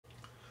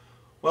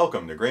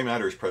Welcome to Gray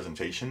Matter's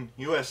presentation,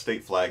 U.S.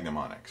 State Flag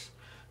Mnemonics.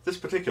 This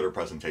particular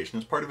presentation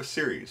is part of a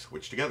series,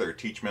 which together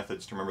teach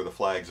methods to remember the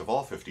flags of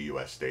all 50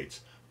 U.S.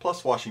 states,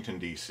 plus Washington,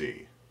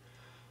 D.C.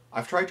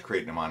 I've tried to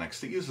create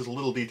mnemonics that use as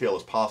little detail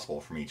as possible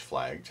from each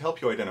flag to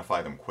help you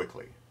identify them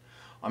quickly.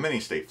 On many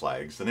state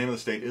flags, the name of the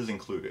state is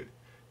included.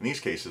 In these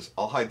cases,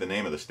 I'll hide the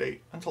name of the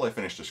state until I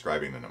finish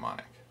describing the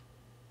mnemonic.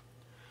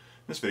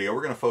 In this video,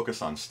 we're going to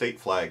focus on state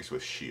flags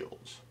with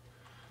shields.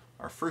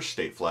 Our first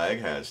state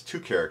flag has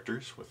two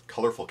characters with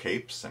colorful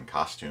capes and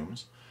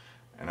costumes,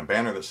 and a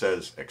banner that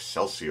says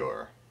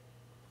Excelsior.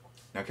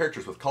 Now,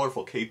 characters with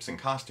colorful capes and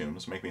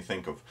costumes make me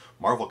think of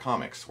Marvel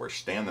Comics, where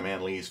Stan the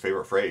Man Lee's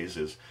favorite phrase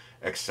is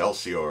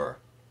Excelsior.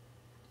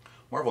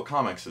 Marvel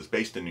Comics is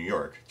based in New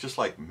York, just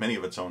like many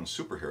of its own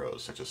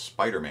superheroes, such as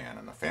Spider-Man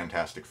and the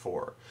Fantastic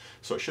Four,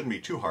 so it shouldn't be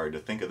too hard to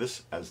think of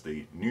this as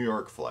the New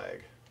York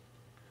flag.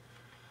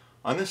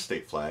 On this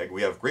state flag,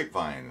 we have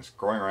grapevines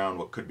growing around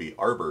what could be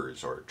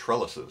arbors or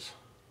trellises.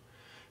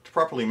 To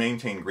properly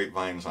maintain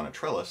grapevines on a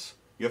trellis,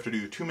 you have to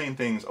do two main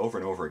things over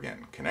and over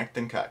again: connect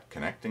and cut,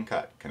 connect and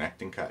cut,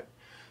 connect and cut.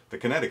 The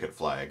Connecticut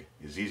flag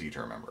is easy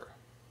to remember.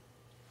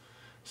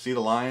 See the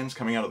lines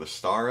coming out of the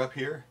star up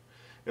here?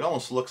 It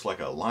almost looks like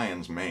a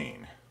lion's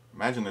mane.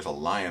 Imagine there's a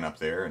lion up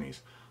there and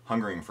he's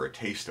hungering for a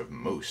taste of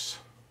moose.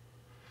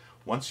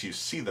 Once you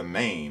see the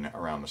mane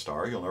around the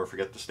star, you'll never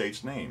forget the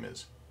state's name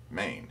is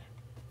Maine.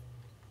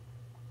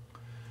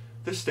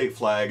 This state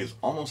flag is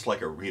almost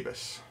like a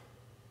rebus.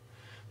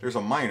 There's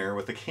a miner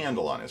with a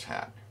candle on his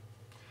hat.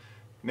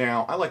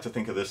 Now, I like to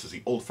think of this as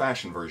the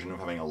old-fashioned version of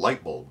having a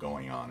light bulb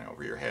going on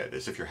over your head,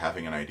 as if you're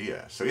having an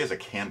idea. So he has a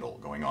candle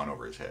going on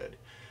over his head.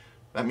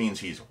 That means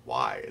he's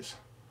wise.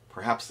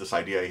 Perhaps this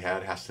idea he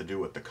had has to do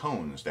with the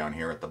cones down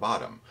here at the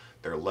bottom.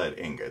 They're lead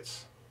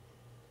ingots.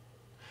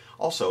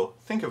 Also,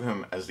 think of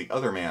him as the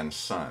other man's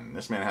son.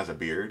 This man has a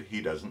beard,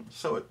 he doesn't,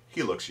 so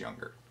he looks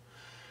younger.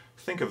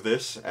 Think of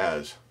this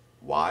as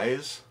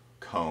wise,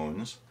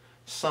 cones,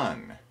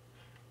 sun.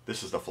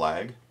 This is the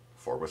flag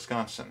for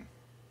Wisconsin.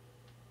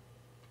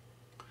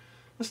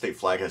 The state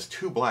flag has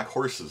two black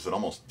horses that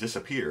almost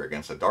disappear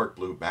against a dark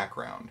blue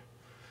background.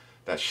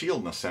 That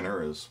shield in the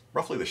center is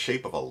roughly the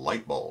shape of a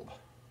light bulb.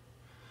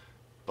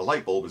 The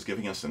light bulb is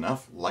giving us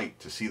enough light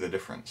to see the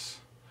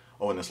difference.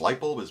 Oh, and this light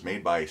bulb is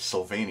made by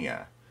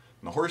Sylvania.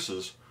 And the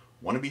horses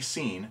want to be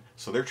seen,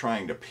 so they're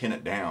trying to pin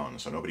it down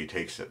so nobody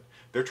takes it.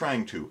 They're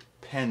trying to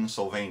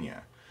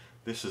Pennsylvania.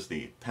 This is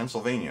the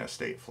Pennsylvania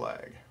state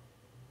flag.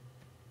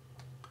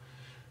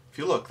 If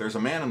you look, there's a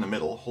man in the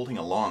middle holding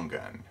a long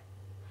gun.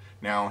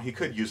 Now, he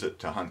could use it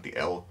to hunt the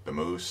elk, the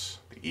moose,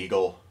 the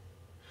eagle,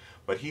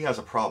 but he has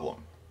a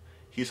problem.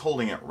 He's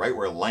holding it right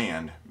where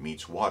land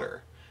meets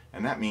water,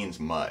 and that means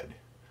mud.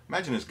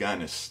 Imagine his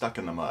gun is stuck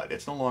in the mud.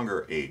 It's no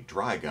longer a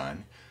dry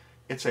gun,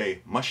 it's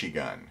a mushy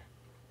gun.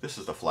 This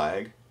is the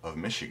flag of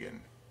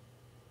Michigan.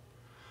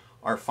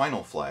 Our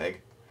final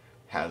flag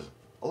has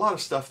a lot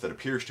of stuff that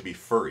appears to be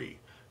furry.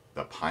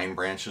 The pine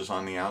branches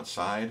on the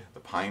outside,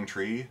 the pine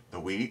tree, the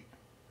wheat.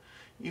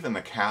 Even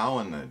the cow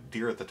and the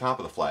deer at the top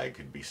of the flag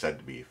could be said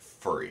to be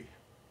furry.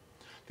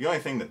 The only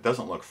thing that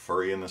doesn't look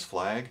furry in this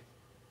flag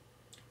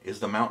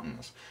is the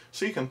mountains.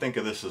 So you can think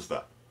of this as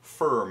the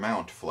Fur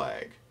Mount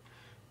flag.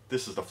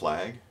 This is the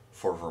flag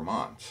for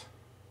Vermont.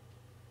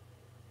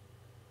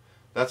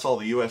 That's all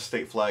the U.S.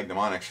 State Flag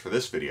Mnemonics for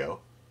this video.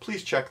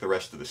 Please check the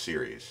rest of the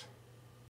series.